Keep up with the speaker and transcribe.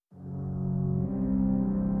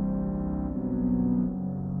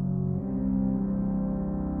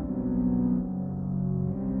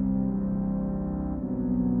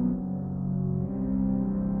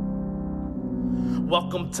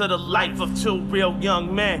Welcome to the life of two real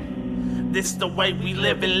young men. This the way we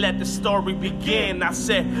live and let the story begin. I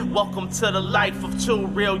said, welcome to the life of two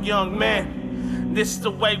real young men. This the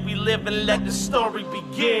way we live and let the story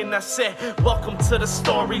begin. I said, welcome to the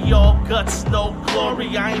story, all guts, no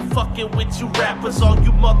glory. I ain't fucking with you rappers, all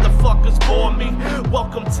you motherfuckers bore me.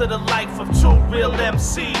 Welcome to the life of two real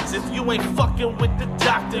MCs. If you ain't fucking with the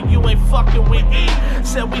doctor, you ain't fucking with E.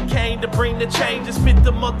 Said we came to bring the changes, spit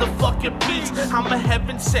the motherfucking beats. I'm a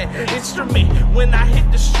heaven sent instrument when I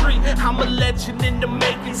hit the street. I'm a legend in the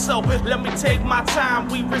making, so let me take my time.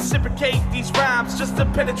 We reciprocate these rhymes just to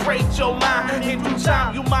penetrate your mind. In due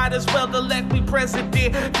time, you might as well elect me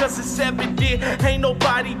president, cause it's evident ain't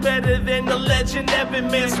nobody better than the legend Evan,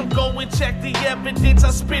 man. So go and check the evidence.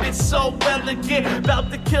 I spit it so elegant,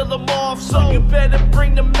 about to kill them off, so you better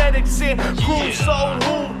bring the medics in. Crew, so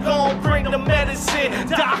who gon' bring the medicine?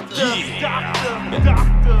 Doctor,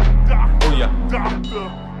 Oh yeah. doctor.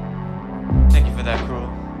 Thank you for that, crew.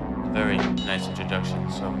 Very nice introduction.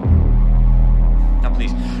 So now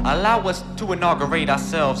please allow us to inaugurate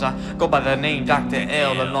ourselves. I go by the name Dr.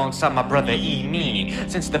 L alongside my brother E Meanie.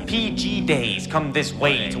 Since the PG days, come this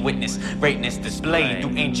way to witness greatness displayed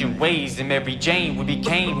through ancient ways. And Mary Jane, we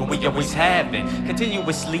became who we always have been,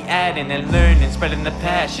 continuously adding and learning, spreading the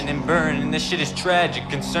passion and burning. This shit is tragic,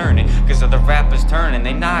 concerning, cause other rappers turning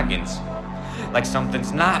they noggins like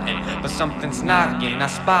something's knocking, but something's knocking. I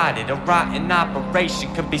spotted a rotten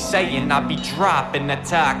operation, could be saying I be dropping a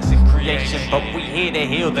toxic creation, but we here to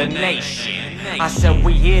heal the nation. I said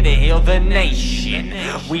we here to heal the nation.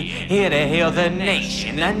 We here to heal the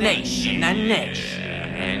nation, a nation, a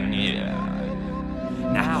nation. Yeah.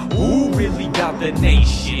 Now who really got the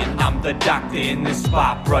nation? I'm the doctor in this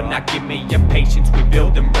spot, bruh. Now give me your patience. We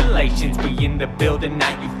building relations. We in the building.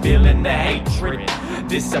 Now you feeling the hatred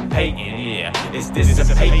dissipating, yeah, it's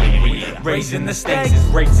dissipating. We raising the stakes, it's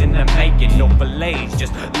raising the making. No fillets,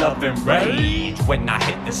 just love and rage when I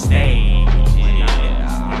hit the stage,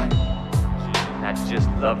 yeah. Not just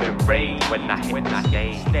love and rage when I hit the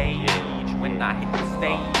stage, when I hit the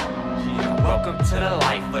stage. Welcome to the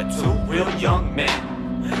life of two real young men.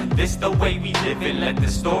 This the way we live and let the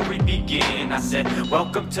story begin. I said,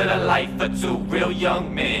 welcome to the life of two real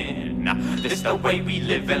young men. This the way we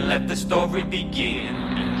live and let the story begin.